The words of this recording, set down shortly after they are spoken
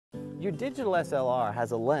Your digital SLR has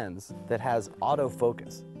a lens that has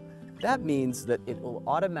autofocus. That means that it will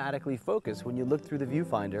automatically focus when you look through the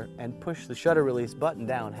viewfinder and push the shutter release button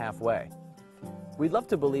down halfway. We'd love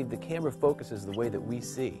to believe the camera focuses the way that we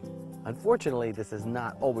see. Unfortunately, this is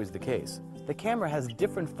not always the case. The camera has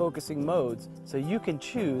different focusing modes, so you can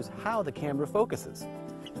choose how the camera focuses.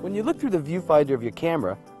 When you look through the viewfinder of your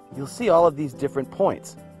camera, you'll see all of these different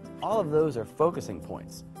points. All of those are focusing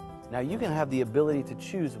points. Now you can have the ability to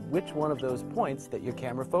choose which one of those points that your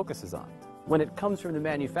camera focuses on. When it comes from the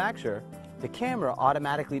manufacturer, the camera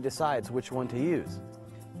automatically decides which one to use.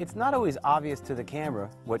 It's not always obvious to the camera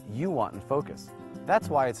what you want in focus. That's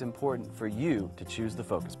why it's important for you to choose the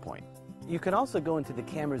focus point. You can also go into the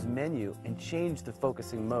camera's menu and change the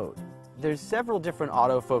focusing mode. There's several different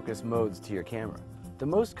autofocus modes to your camera. The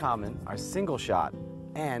most common are single shot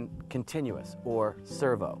and continuous, or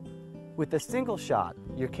servo. With the single shot,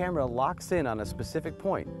 your camera locks in on a specific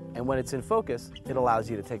point, and when it's in focus, it allows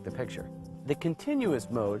you to take the picture. The continuous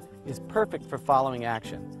mode is perfect for following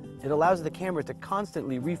action. It allows the camera to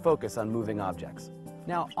constantly refocus on moving objects.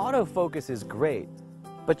 Now, autofocus is great,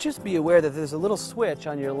 but just be aware that there's a little switch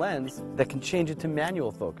on your lens that can change it to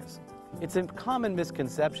manual focus. It's a common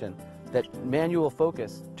misconception that manual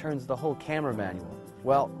focus turns the whole camera manual.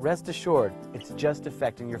 Well, rest assured, it's just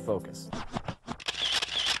affecting your focus.